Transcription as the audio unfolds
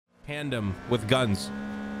Tandem with guns.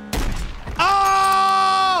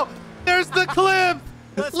 Oh, there's the clip.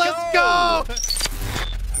 Let's go.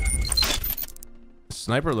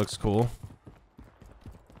 Sniper looks cool.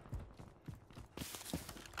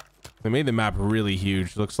 They made the map really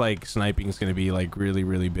huge. Looks like sniping is going to be like really,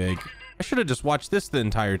 really big. I should have just watched this the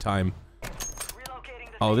entire time.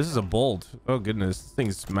 Oh, this is a bolt. Oh goodness, this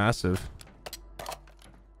thing's massive.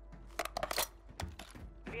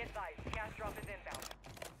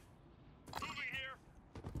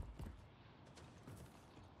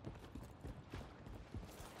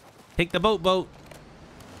 Take the boat.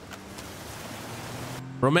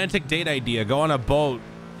 Romantic date idea. Go on a boat.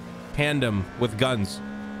 Tandem with guns.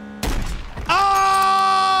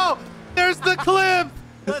 Oh! There's the clip!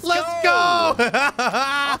 Let's go!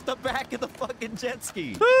 Off the back of the fucking jet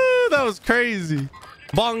ski. Ooh, that was crazy.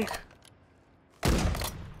 Bonk.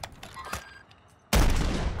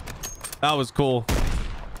 That was cool.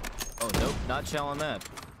 Oh, nope. Not shelling that.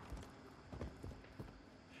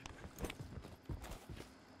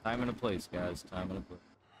 Time and a place, guys. Time and a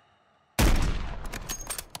place.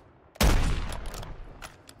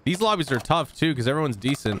 These lobbies are tough too because everyone's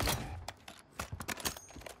decent.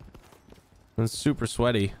 It's super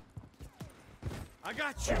sweaty. I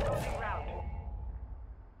got you.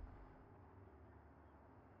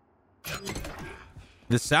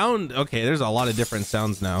 The sound, okay, there's a lot of different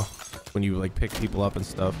sounds now when you like pick people up and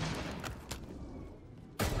stuff.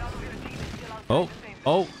 Oh.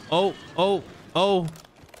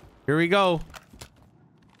 Here we go.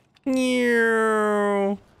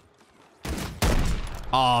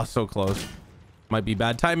 Oh, so close. Might be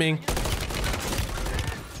bad timing.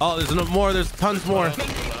 Oh, there's no more. There's tons more.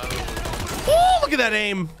 Oh, look at that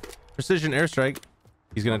aim. Precision airstrike.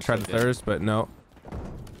 He's going to try the thirst, but no.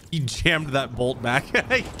 He jammed that bolt back.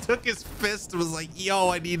 He took his fist and was like, yo,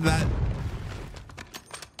 I need that.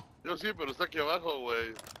 Yo, sí, pero está aquí abajo,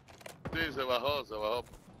 güey. Sí, se bajó.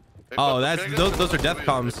 Oh, those are death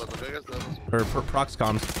comms. Or prox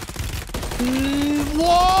comms.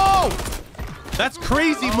 Whoa! That's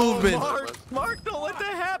crazy movement. Mark, what the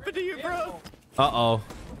happened to you, bro? Uh-oh.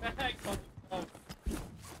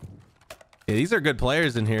 Yeah, these are good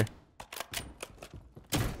players in here.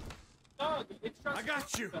 I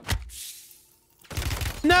got you.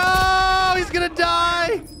 No, he's gonna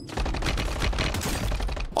die.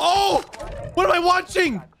 Oh, what am I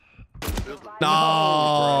watching?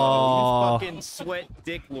 No, You fucking sweat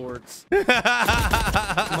dick lords. Motherfuckers.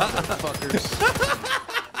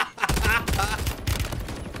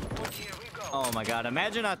 Oh my god,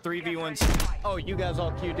 imagine a 3v1. Oh, you guys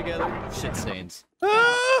all queued together? Shit stains.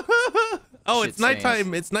 Oh, it's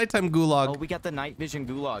nighttime. It's nighttime gulag. Oh, we got the night vision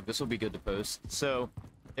gulag. This will be good to post. So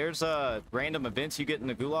there's random events you get in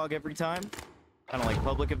the gulag every time. Kind of like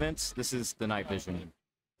public events. This is the night vision.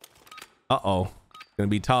 Uh-oh. It's gonna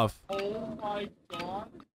be tough. Oh my god.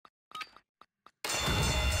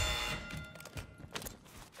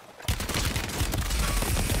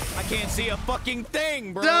 I can't see a fucking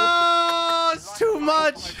thing, bro. No, it's too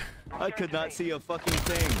much. I could not see a fucking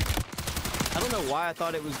thing. I don't know why I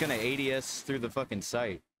thought it was gonna ADS through the fucking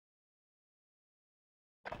site.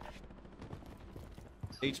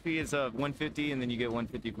 HP is 150, and then you get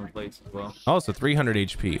 150 from plates as well. Oh, so 300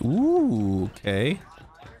 HP. Ooh, okay.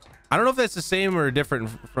 I don't know if that's the same or different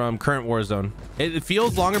from current Warzone. It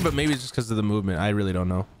feels longer, but maybe it's just because of the movement. I really don't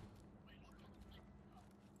know.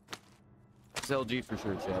 It's LG for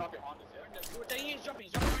sure, chat.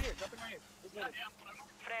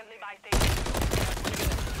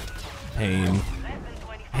 Pain.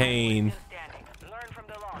 Pain.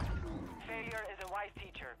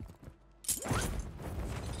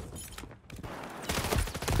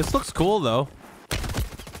 This looks cool though.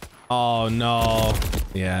 Oh no.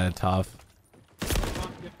 Yeah, tough.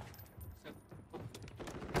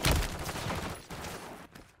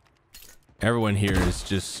 Everyone here is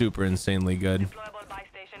just super insanely good.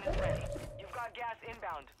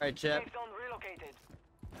 Alright, chat.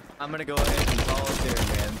 I'm gonna go ahead and call it there,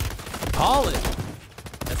 man. Call it.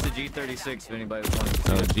 That's the G36 if anybody wants to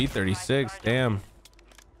see Oh, it. G36. Damn.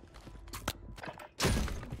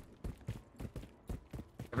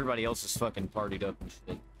 Everybody else is fucking partied up and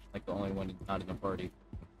shit. Like the only one not in a party.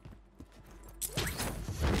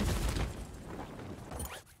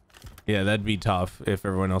 Yeah, that'd be tough if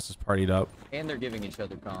everyone else is partied up. And they're giving each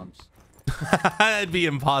other comms. That'd be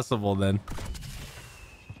impossible then.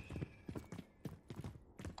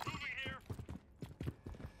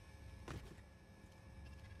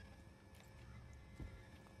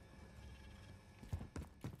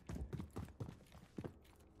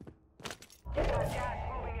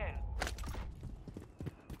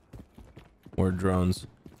 More drones.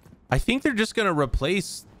 I think they're just gonna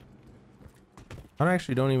replace. I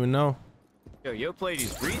actually don't even know. Yo,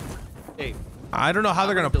 ladies, breathe. Hey. I don't know how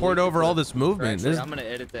they're gonna port over all this movement. Actually, I'm gonna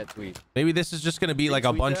edit that tweet. Maybe this is just gonna be like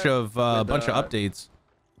a bunch of updates.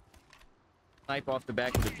 Snipe off the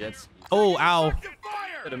back of the jet ski. Oh, ow!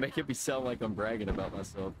 To make it sound like I'm bragging about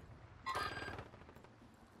myself.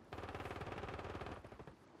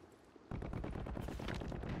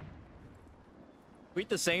 Tweet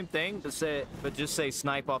the same thing, but just say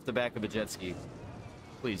snipe off the back of a jet ski.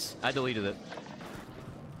 Please, I deleted it.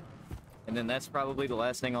 And then that's probably the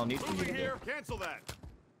last thing I'll need from you today. Cancel that.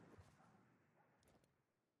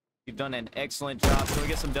 You've done an excellent job. Can we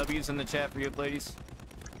get some W's in the chat for you, ladies?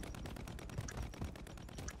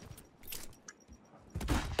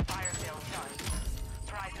 Fire sales done.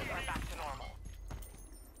 Prices are back to normal.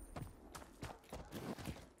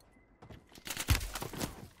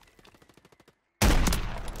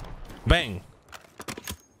 Bang!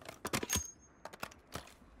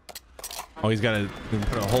 Oh, he's got to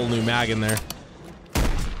put a whole new mag in there.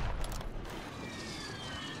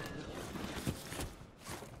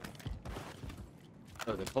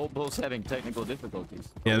 Oh, the cold bull's having technical difficulties.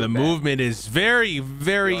 Yeah, the movement is very,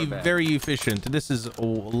 very, very efficient. This is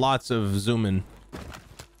lots of zooming.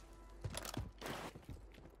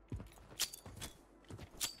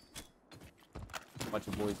 Watch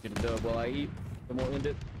your boys get a dub while I eat. Then we'll end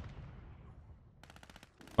it.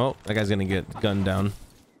 Oh, that guy's gonna get gunned down.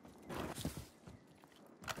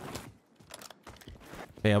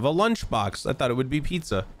 They have a lunchbox. I thought it would be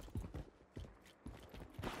pizza.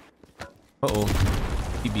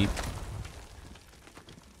 Uh-oh. Beep beep.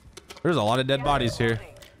 There's a lot of dead bodies here.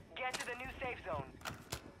 Get to the new safe zone.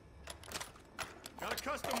 Got a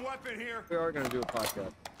custom weapon here. We are gonna do a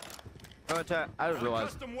podcast. I didn't realize.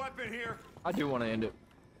 Custom weapon here. I do want to end it.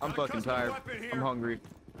 I'm fucking tired. I'm hungry.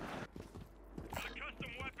 Got a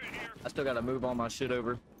custom weapon here. I still gotta move all my shit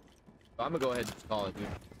over. So I'm gonna go ahead and just call it, dude.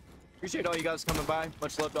 Appreciate all you guys coming by.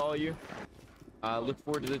 Much love to all of you. Look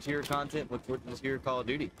forward to the tier content. Look forward to this tier Call of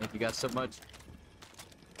Duty. Thank you guys so much.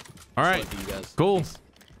 All right. Love to you guys. Cool. Peace.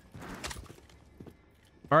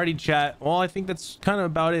 Alrighty, chat. Well, I think that's kind of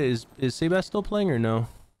about it. Is Sebas still playing or no?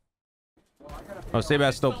 Oh,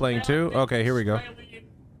 Sebas still playing too? Okay, here we go.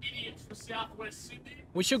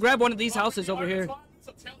 We should grab one of these houses over here.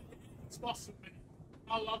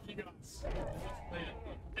 I love you guys.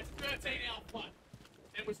 It's 13-hour flight.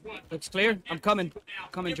 It was worth it. Looks clear. I'm coming.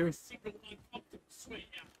 Coming, Drew.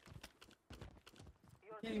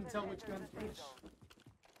 Can't even tell which gun's which.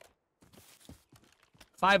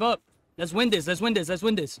 5 up. Let's win this. Let's win this. Let's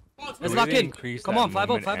win this. Let's lock in. Come on,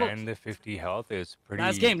 5 up. 5 up. And the 50 health is pretty.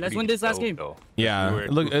 Last game. Let's win this last game. Though. Yeah.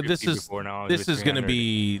 Look, this is now, this is gonna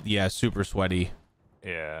be super sweaty.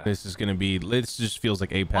 Yeah. This is gonna be. This just feels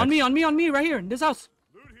like Apex. On me, right here in this house.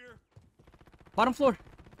 Loot here. Bottom floor.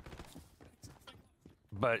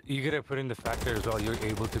 But you gotta put in the factor as well. You're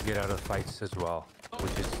able to get out of fights as well,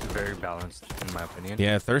 which is very balanced in my opinion.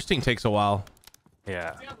 Yeah, thirsting takes a while.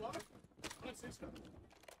 Yeah.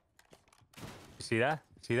 See that?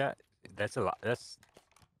 See that? That's a lot. That's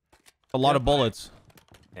A lot of bullets.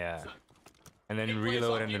 yeah. And then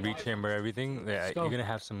reload and then rechamber everything. Yeah, go. you're gonna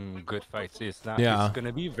have some good fights. It's not. Yeah. It's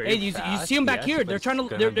gonna be very. Hey, you fast, see them back yes, here? but They're it's trying to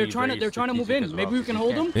gonna they're be trying to very they're trying to move strategic in. as Maybe well, we 'cause can you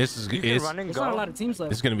hold can't- them. This is You can it's run and There's not a go. lot of teams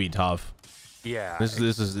left. it's gonna be tough. Yeah. This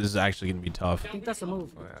is actually gonna be tough. I think that's the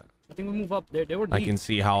move. Yeah. I think we move up. They were deep. I can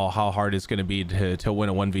see how hard it's gonna be to win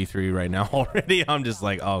a 1v3 right now already. I'm just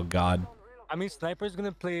like, oh god. I mean, sniper's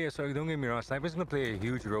gonna play. Sorry, don't get me wrong. Sniper's gonna play a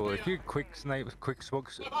huge role. If you quick snipe, quick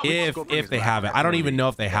smokes. If they have it, I don't even know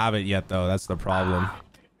if they have it yet though. That's the problem.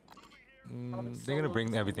 They're gonna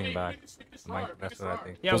bring everything back. That's what I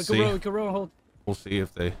think. Yeah, We'll we can see. roll. We can roll and hold. We'll see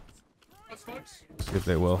if they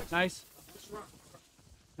will. Nice.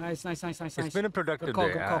 Nice. It's been a productive Good call,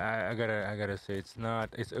 day. good call. I gotta say, it's not.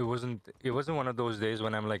 It wasn't one of those days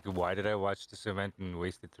when I'm like, why did I watch this event and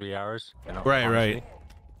wasted 3 hours? You know, Right, honestly. right.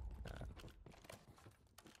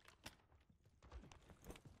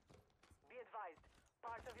 Be advised.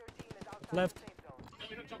 Part of your team is outside Left. the safe zone.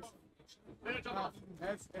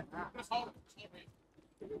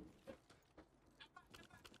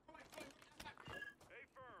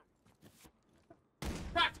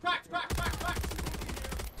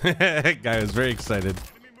 Guy was very excited.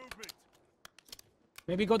 Enemy movement.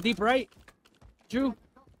 Maybe go deep right. Drew.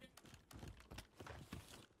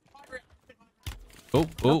 Oh, Up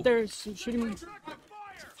oh, there shooting me.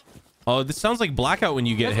 oh! This sounds like Blackout when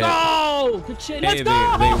you get Let's hit. go! Good shit. Hey, Let's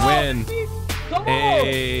go! they win. Come on!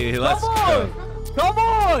 Hey, let's Come go. on! Come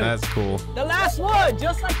on! That's cool. The last one,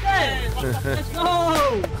 just like that. Let's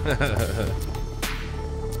go!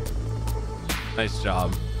 Nice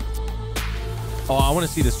job. Oh, I want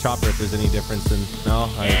to see this chopper if there's any difference in. No,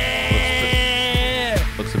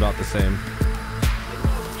 looks about the same.